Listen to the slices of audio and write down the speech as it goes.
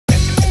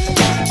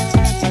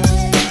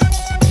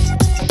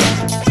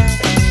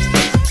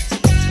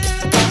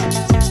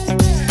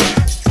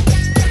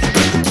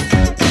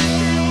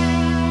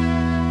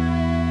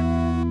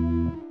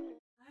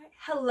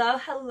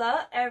Hello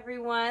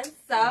everyone.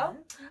 So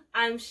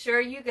I'm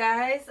sure you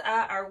guys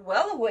are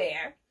well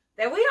aware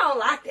that we on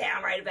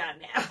lockdown right about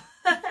now.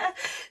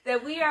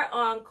 That we are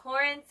on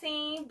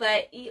quarantine,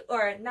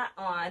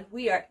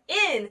 we are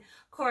in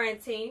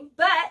quarantine,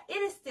 but it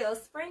is still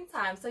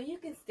springtime, so you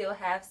can still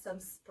have some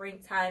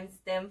springtime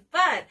STEM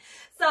fun.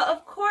 So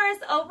of course,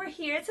 over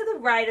here to the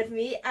right of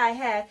me, I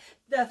have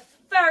the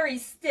furry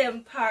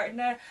STEM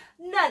partner,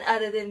 none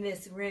other than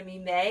Miss Remy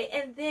Mae,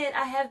 and then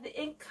I have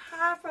the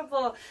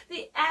incomparable,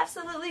 the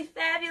absolutely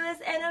fabulous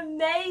and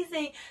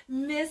amazing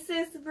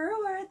Mrs.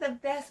 Brewer, the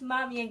best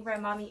mommy and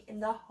grandmommy in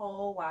the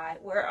whole wide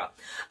world.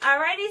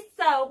 Alrighty,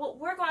 so what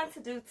we're going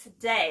to do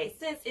today,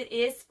 since it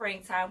is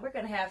springtime, we're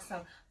going to have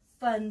some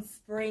fun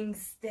spring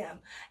STEM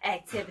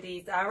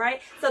activities. All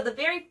right, so the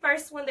very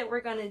first one that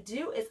we're going to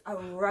do is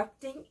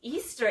erupting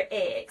Easter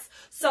eggs.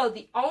 So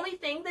the only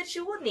thing that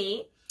you will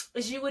need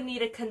is you will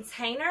need a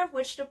container of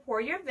which to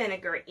pour your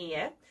vinegar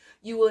in.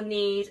 You will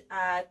need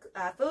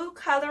food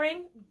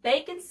coloring,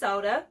 baking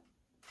soda,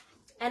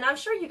 and I'm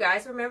sure you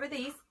guys remember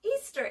these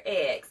Easter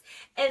eggs,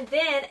 and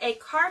then a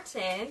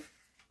carton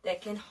that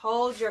can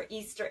hold your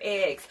Easter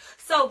eggs.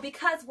 So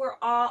because we're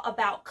all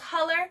about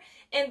color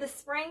in the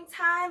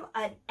springtime,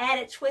 an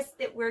added twist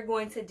that we're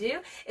going to do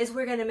is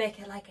we're going to make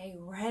it like a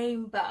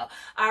rainbow.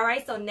 All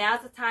right, so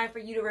now's the time for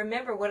you to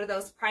remember what are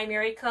those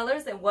primary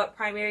colors and what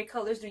primary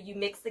colors do you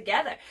mix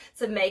together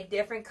to make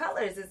different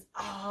colors. It's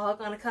all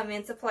going to come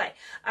into play.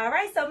 All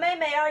right, so Mae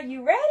Mae, are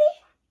you ready?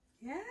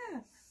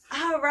 Yes.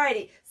 All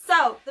righty.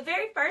 So the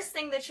very first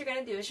thing that you're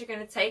going to do is you're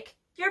going to take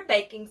your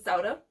baking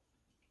soda,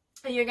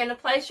 and you're going to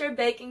place your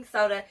baking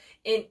soda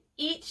in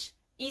each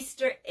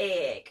Easter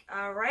egg.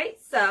 All right,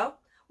 so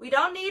we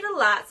don't need a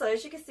lot. So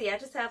as you can see, I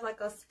just have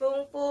like a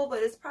spoonful, but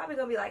it's probably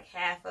going to be like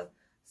half a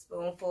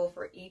spoonful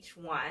for each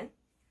one.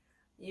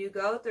 You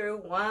go through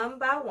one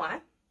by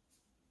one,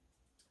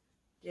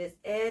 just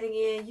adding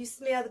in. You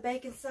smell the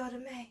baking soda,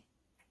 Mae?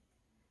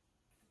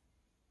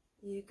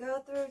 You go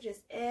through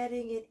just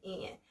adding it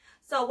in.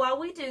 So while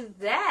we do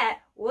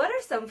that, what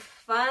are some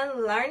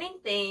fun learning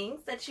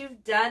things that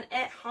you've done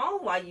at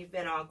home while you've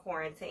been on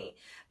quarantine?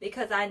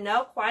 Because I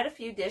know quite a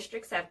few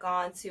districts have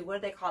gone to,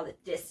 what do they call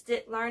it,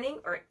 distant learning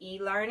or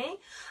e-learning.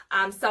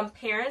 Some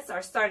parents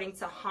are starting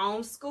to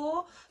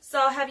homeschool.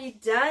 So have you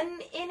done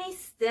any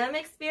STEM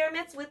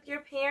experiments with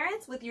your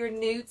parents, with your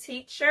new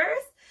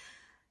teachers?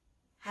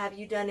 Have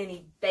you done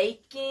any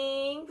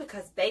baking?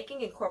 Because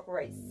baking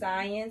incorporates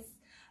science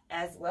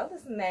as well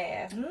as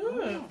math.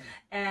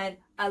 And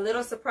a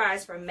little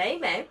surprise from Mae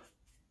Mae,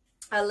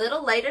 a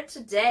little later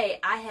today,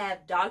 I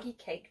have doggy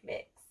cake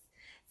mix.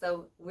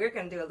 So we're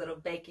going to do a little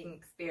baking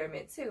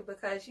experiment too,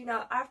 because, you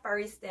know, our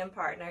furry STEM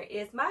partner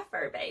is my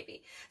fur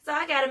baby. So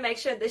I got to make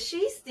sure that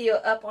she's still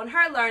up on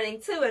her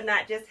learning too and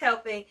not just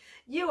helping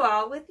you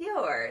all with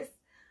yours.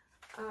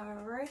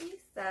 Alrighty,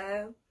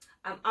 so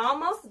I'm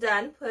almost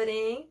done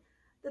putting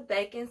the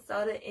baking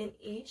soda in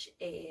each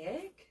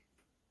egg.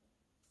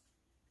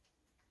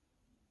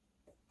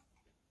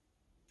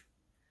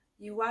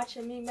 You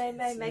watching me, Mae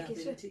Mae,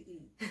 making sure to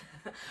eat.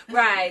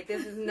 Right,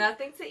 this is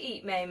nothing to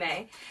eat, Mae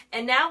Mae.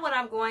 And now what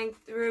I'm going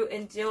through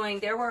and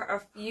doing, there were a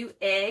few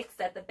eggs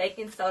that the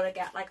baking soda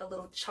got like a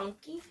little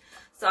chunky.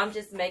 So I'm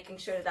just making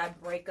sure that I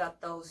break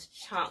up those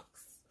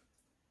chunks.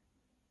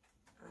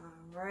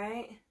 All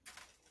right.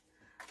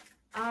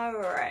 All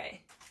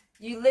right.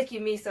 You look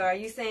at me, so are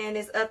you saying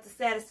it's up to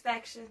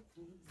satisfaction?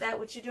 Is that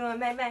what you're doing,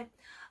 Mae Mae?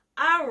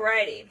 All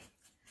righty.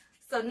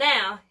 So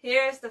now,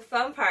 here's the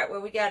fun part where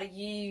we got to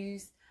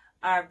use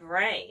our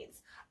brains.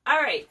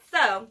 All right,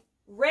 so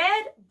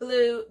red,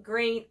 blue,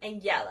 green,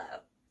 and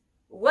yellow.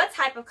 What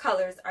type of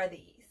colors are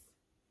these?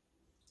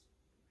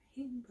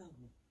 Rainbow.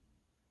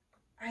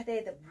 Are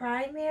they the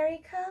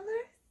primary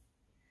colors?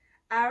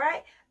 All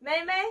right,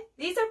 Mae Mae,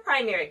 these are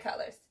primary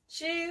colors.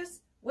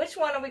 Choose. Which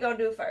one are we going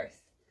to do first?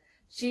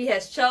 She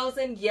has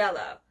chosen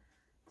yellow.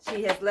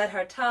 She has let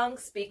her tongue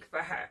speak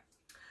for her.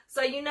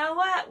 So you know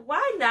what?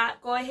 Why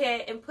not go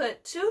ahead and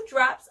put 2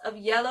 drops of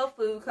yellow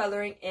food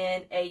coloring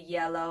in a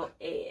yellow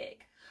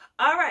egg?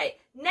 All right,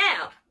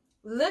 now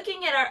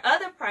looking at our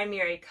other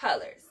primary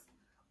colors,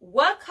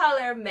 what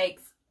color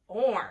makes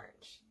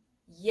orange,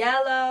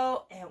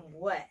 yellow, and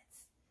what?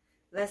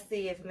 Let's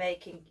see if Mae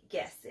can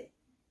guess it.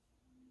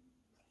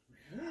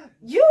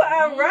 You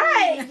are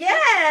right,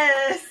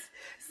 yes.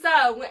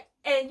 So,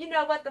 and you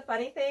know what the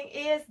funny thing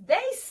is?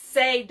 They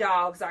say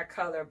dogs are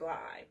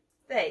colorblind.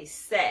 They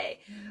say,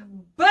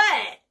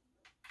 but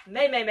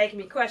Mae Mae making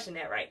me question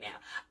that right now.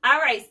 All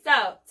right,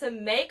 so to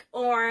make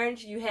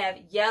orange, you have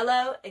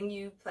yellow and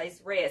you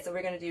place red. So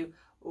we're going to do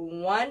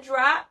 1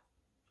 drop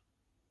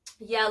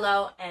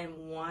yellow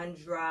and 1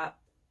 drop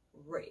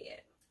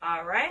red.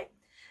 All right.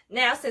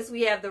 Now, since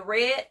we have the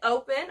red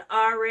open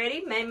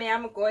already, Mae Mae,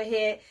 I'm going to go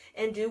ahead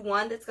and do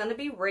one that's going to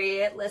be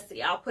red. Let's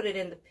see, I'll put it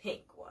in the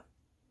pink one.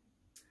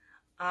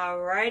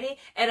 All righty.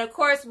 And of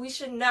course, we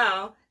should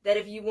know that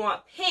if you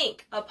want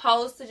pink,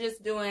 opposed to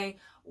just doing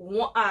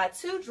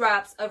 2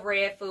 drops of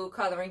red food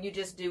coloring, you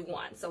just do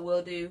 1. So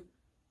we'll do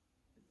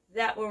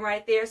that one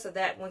right there, so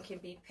that one can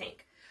be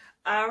pink.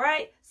 All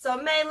right, so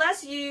May,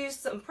 let's use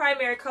some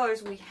primary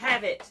colors we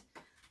haven't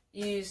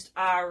used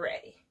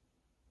already.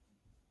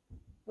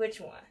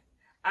 Which one?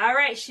 All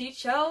right, she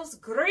chose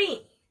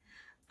green.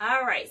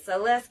 All right, so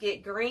let's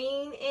get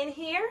green in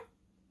here.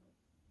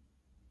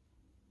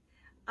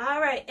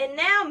 All right, and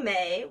now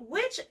May,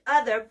 which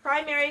other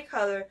primary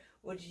color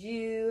would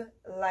you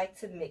like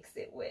to mix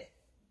it with?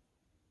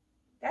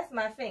 That's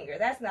my finger.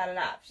 That's not an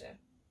option.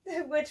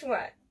 Which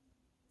one?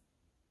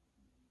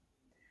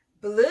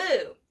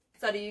 Blue.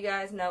 So do you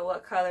guys know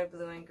what color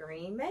blue and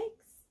green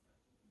makes?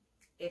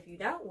 If you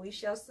don't, we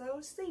shall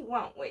soon see,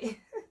 won't we?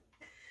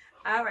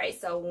 All right,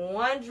 so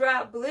 1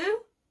 drop blue,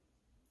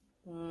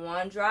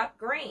 1 drop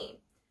green.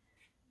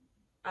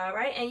 All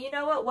right, and you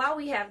know what? While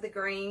we have the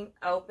green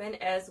open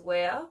as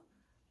well,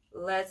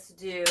 let's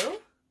do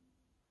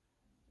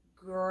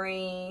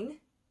green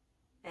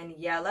and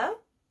yellow.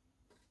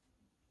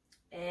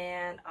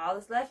 And all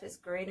that's left is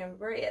green and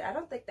red. I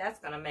don't think that's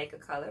going to make a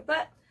color,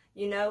 but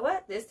you know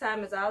what? This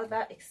time is all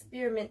about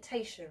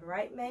experimentation,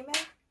 right, May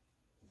Mae?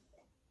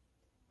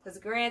 Because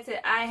granted,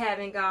 I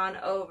haven't gone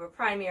over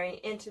primary and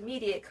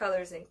intermediate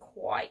colors in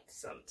quite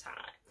some time.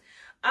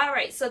 All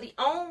right, so the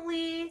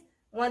only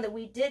one that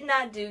we did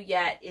not do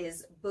yet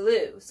is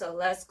blue. So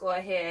let's go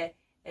ahead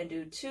and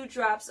do 2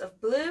 drops of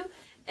blue.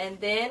 And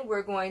then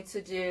we're going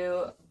to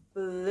do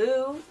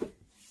blue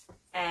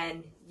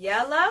and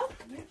yellow.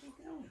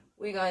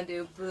 We're going to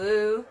do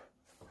blue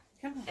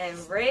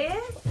and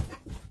red.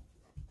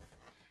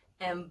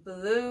 And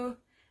blue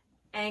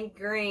and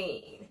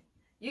green.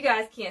 You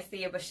guys can't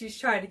see it, but she's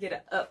trying to get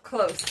an up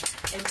close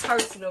and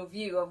personal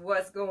view of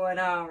what's going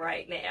on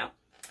right now.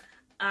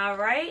 All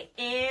right,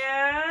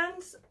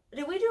 and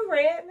did we do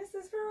red,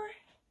 Mrs. Brewer?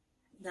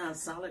 No,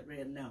 solid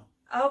red, no.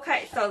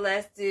 Okay, so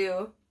let's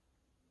do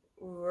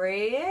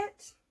red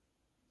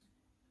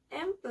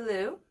and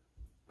blue,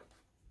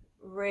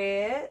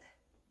 red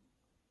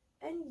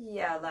and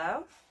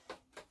yellow,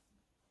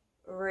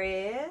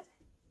 red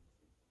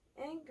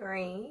and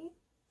green.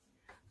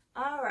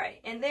 All right,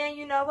 and then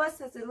you know what?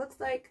 Since it looks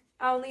like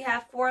I only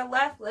have 4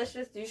 left, let's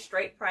just do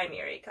straight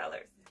primary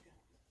colors.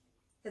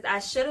 Because I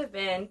should have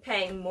been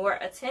paying more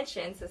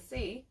attention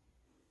to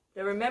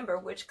remember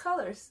which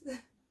colors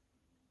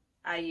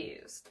I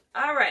used.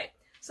 All right,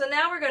 so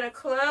now we're going to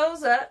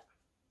close up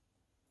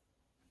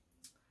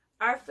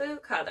our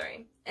food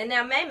coloring. And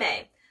now, May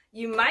Mae,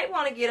 you might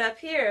want to get up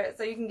here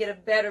so you can get a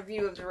better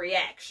view of the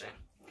reaction.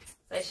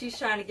 So she's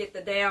trying to get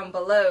the down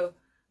below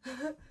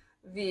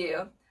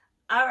view.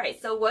 All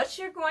right, so what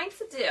you're going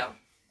to do,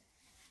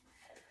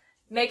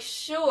 make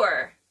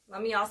sure,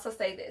 let me also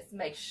say this,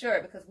 make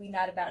sure, because we're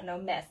not about no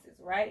messes,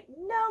 right?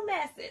 No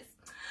messes.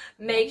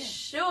 Make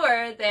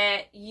sure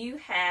that you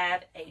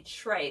have a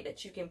tray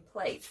that you can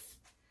place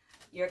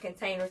your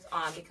containers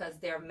on, because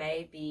there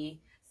may be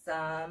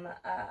some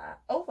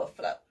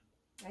overflow.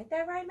 Ain't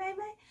that right, May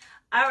Mae?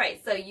 All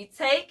right, so you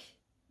take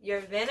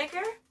your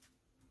vinegar.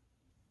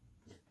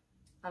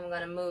 I'm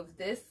going to move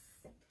this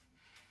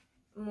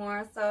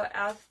more so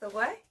out the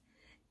way.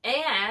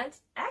 And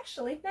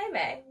actually, May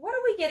Mae, what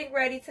are we getting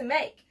ready to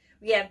make?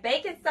 We have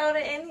baking soda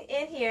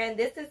in here, and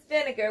this is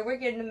vinegar. We're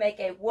going to make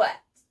a what?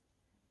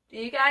 Do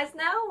you guys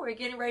know? We're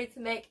getting ready to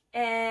make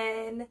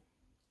an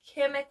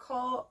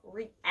chemical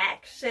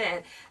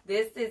reaction.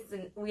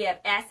 We have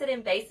acid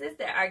and bases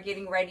that are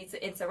getting ready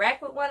to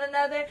interact with one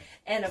another,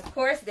 and of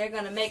course, they're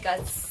going to make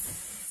a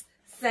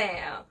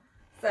sound.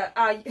 So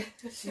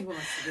she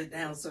wants to get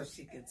down so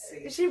she can see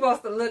it. She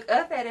wants to look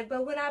up at it,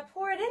 but when I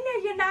pour it in there,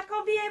 you're not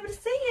going to be able to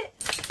see it.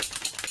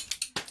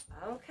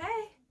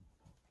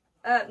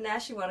 Okay. Now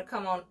she want to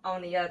come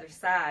on the other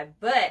side,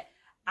 but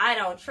I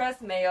don't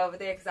trust May over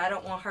there because I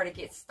don't want her to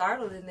get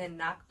startled and then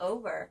knock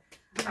over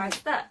our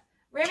stuff.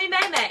 Remy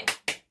Mae.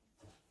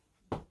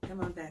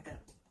 Come on back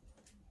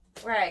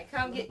up. Right,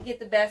 come get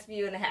the best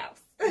view in the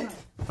house. Come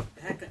on,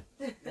 back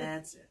up.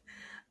 That's it.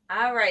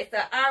 All right, so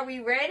are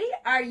we ready?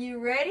 Are you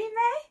ready,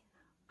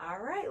 May? All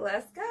right,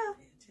 let's go.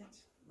 Pay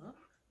attention. Look.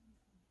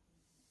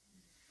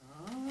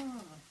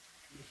 Oh,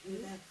 you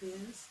hear that,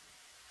 Fizz?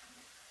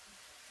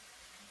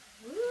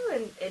 Ooh,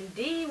 and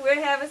indeed,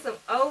 we're having some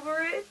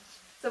overage,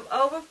 some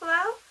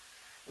overflow.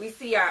 We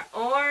see our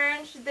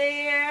orange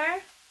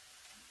there.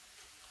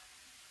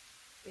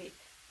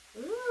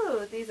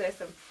 Ooh, these are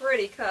some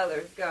pretty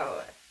colors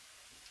going.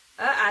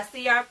 I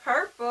see our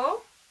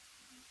purple.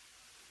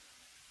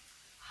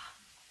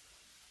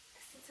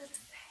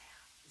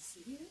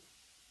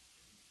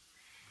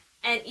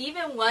 And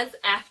even once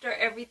after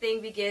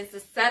everything begins to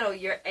settle,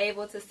 you're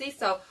able to see.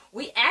 So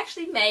we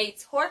actually made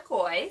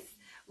turquoise,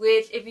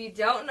 which if you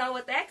don't know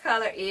what that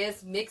color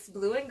is, mixed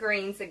blue and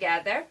green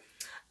together.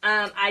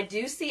 I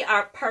do see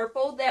our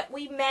purple that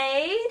we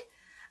made.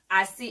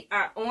 I see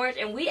our orange,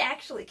 and we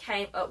actually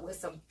came up with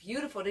some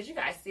beautiful, did you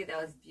guys see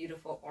those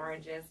beautiful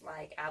oranges?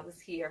 Like, I was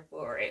here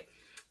for it.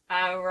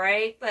 All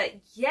right, but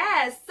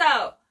yes,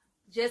 so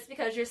just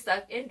because you're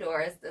stuck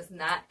indoors does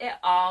not at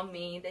all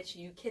mean that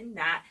you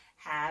cannot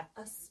have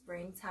a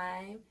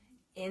springtime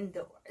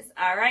indoors.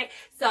 All right,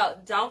 so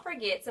don't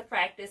forget to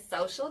practice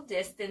social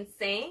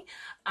distancing.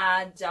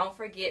 Don't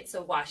forget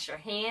to wash your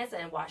hands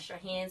and wash your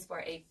hands for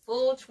a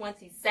full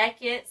 20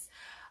 seconds.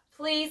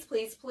 Please,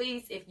 please,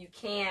 please, if you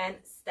can,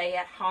 stay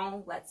at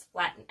home. Let's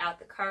flatten out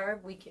the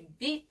curve. We can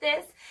beat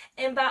this.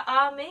 And by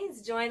all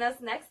means, join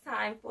us next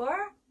time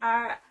for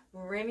our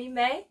Remy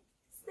Mae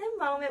STEM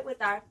moment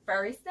with our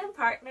furry STEM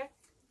partner.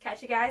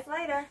 Catch you guys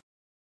later.